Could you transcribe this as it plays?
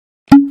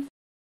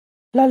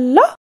La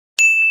la.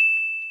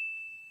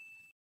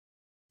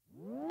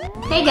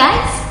 Hey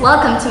guys,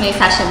 welcome to my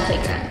fashion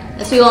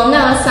playground. As we all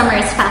know, summer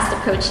is fast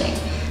approaching.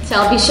 So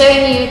I'll be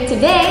showing you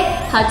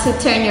today how to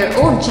turn your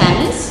old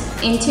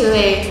jammies into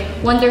a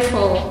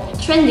wonderful,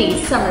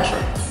 trendy summer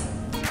shorts.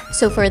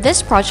 So for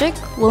this project,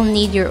 we'll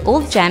need your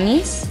old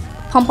jammies,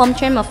 pom-pom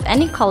trim of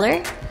any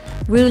color,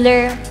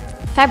 ruler,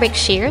 fabric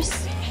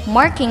shears,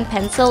 marking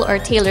pencil or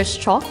tailor's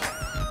chalk,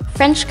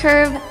 French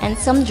curve, and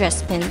some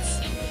dress pins.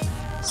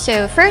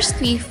 So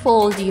first, we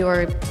fold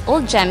your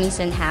old jammies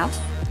in half,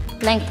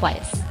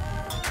 lengthwise.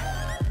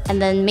 And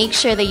then make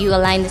sure that you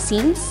align the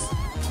seams,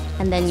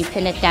 and then you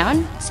pin it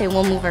down so it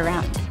won't move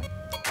around.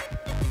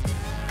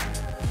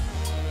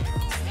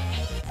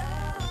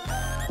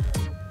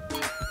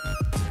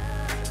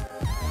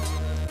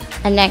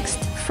 And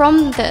next,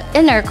 from the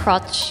inner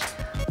crotch,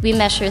 we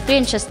measure 3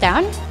 inches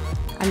down,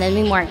 and then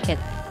we mark it.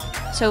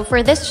 So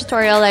for this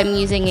tutorial, I'm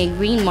using a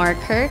green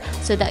marker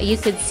so that you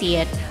could see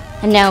it.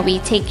 And now we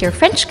take your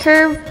French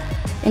curve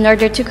in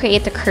order to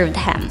create the curved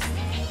hem.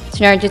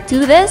 So in order to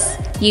do this,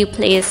 you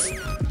place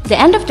the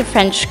end of the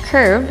French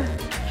curve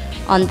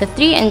on the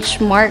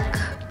 3-inch mark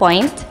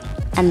point,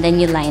 and then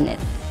you line it.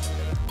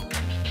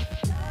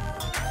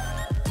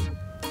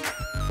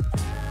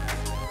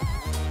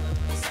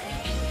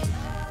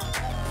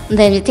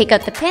 Then we take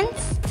out the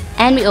pins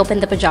and we open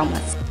the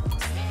pajamas.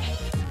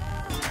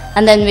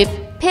 And then we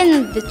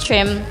pin the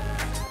trim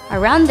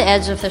around the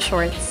edge of the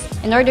shorts.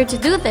 In order to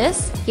do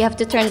this, you have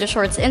to turn the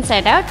shorts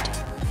inside out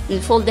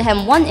and fold the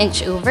hem 1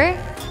 inch over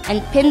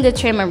and pin the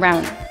trim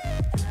around.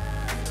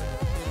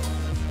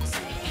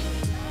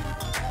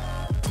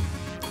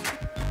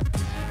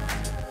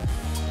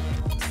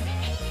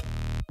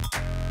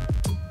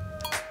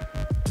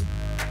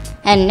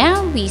 And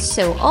now we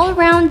sew all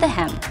around the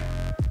hem.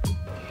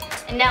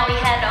 And now we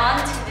head on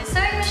to the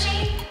sewing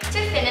machine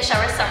to finish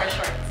our summer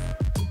shorts.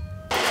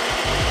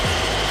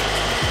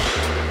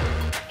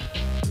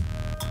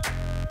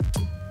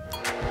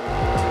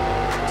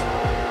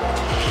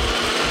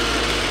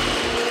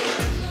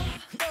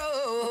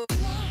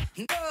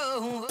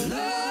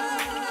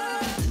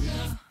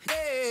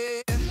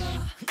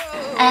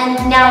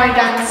 And now we're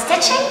done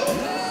stitching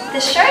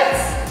the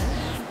shorts.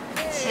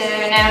 So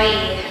now we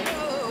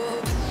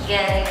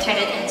again turn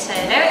it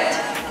inside out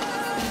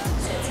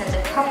so it's in the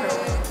proper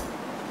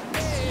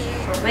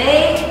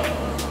way.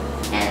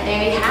 And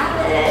there you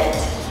have it.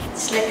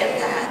 Just look at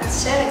that.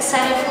 So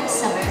excited for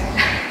summer.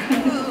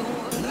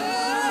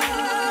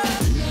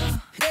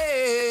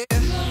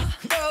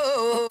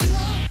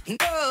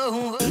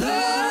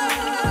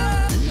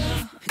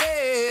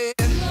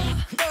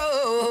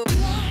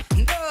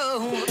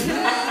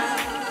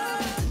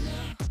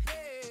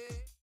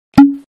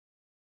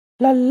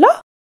 La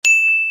la.